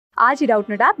आज ही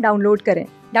Doubtnut app download करें।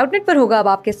 डाउटनट पर होगा अब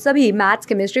आपके सभी मैथ्स,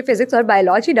 केमिस्ट्री, फिजिक्स और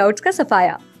बायोलॉजी डाउट्स का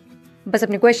सफाया। बस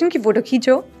अपने क्वेश्चन की फोटो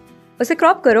खींचो, उसे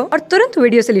क्रॉप करो और तुरंत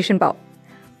वीडियो सोल्यूशन पाओ।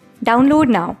 Download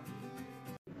now.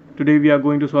 Today we are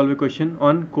going to solve a question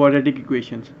on quadratic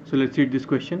equations. So let's read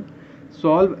this question.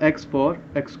 Solve x for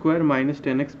x square minus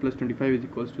 10x plus 25 is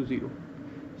equals to 0.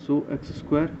 So x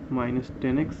square minus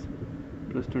 10x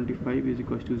plus 25 is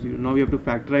equals to 0. Now we have to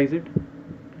factorize it.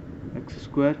 X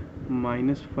square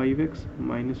minus 5x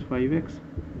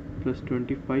plus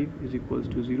 25 is equals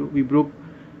to 0. We broke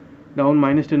down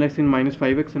minus 10x in minus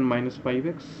 5x and minus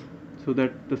 5x, so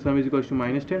that the sum is equals to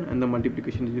minus 10 and the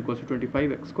multiplication is equals to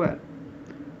 25x square.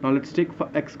 Now let's take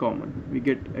x common. We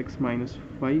get x minus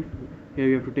 5. Here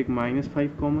we have to take minus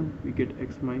 5 common. We get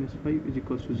x minus 5 is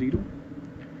equals to 0.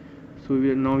 So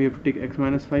now we have to take x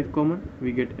minus 5 common.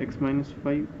 We get x minus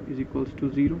 5 is equals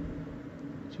to 0.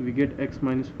 So we get x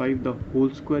minus 5 the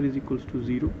whole square is equals to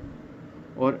 0,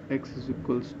 or x is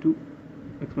equals to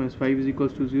x minus 5 is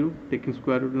equals to 0, taking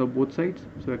square root on both sides.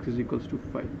 So x is equals to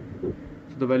 5.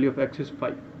 So the value of x is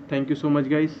 5. Thank you so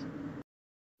much, guys.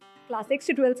 Class 6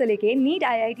 से 12 से लेके NEET,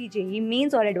 IIT, JEE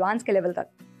mains और advance के level तक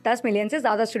 10 million से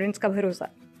ज्यादा students का भरोसा।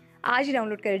 आज ही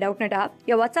डाउनलोड करें डाउटनट ऐप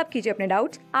या व्हाट्सएप कीजिए अपने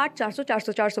डाउट्स 8400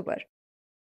 400 400 पर।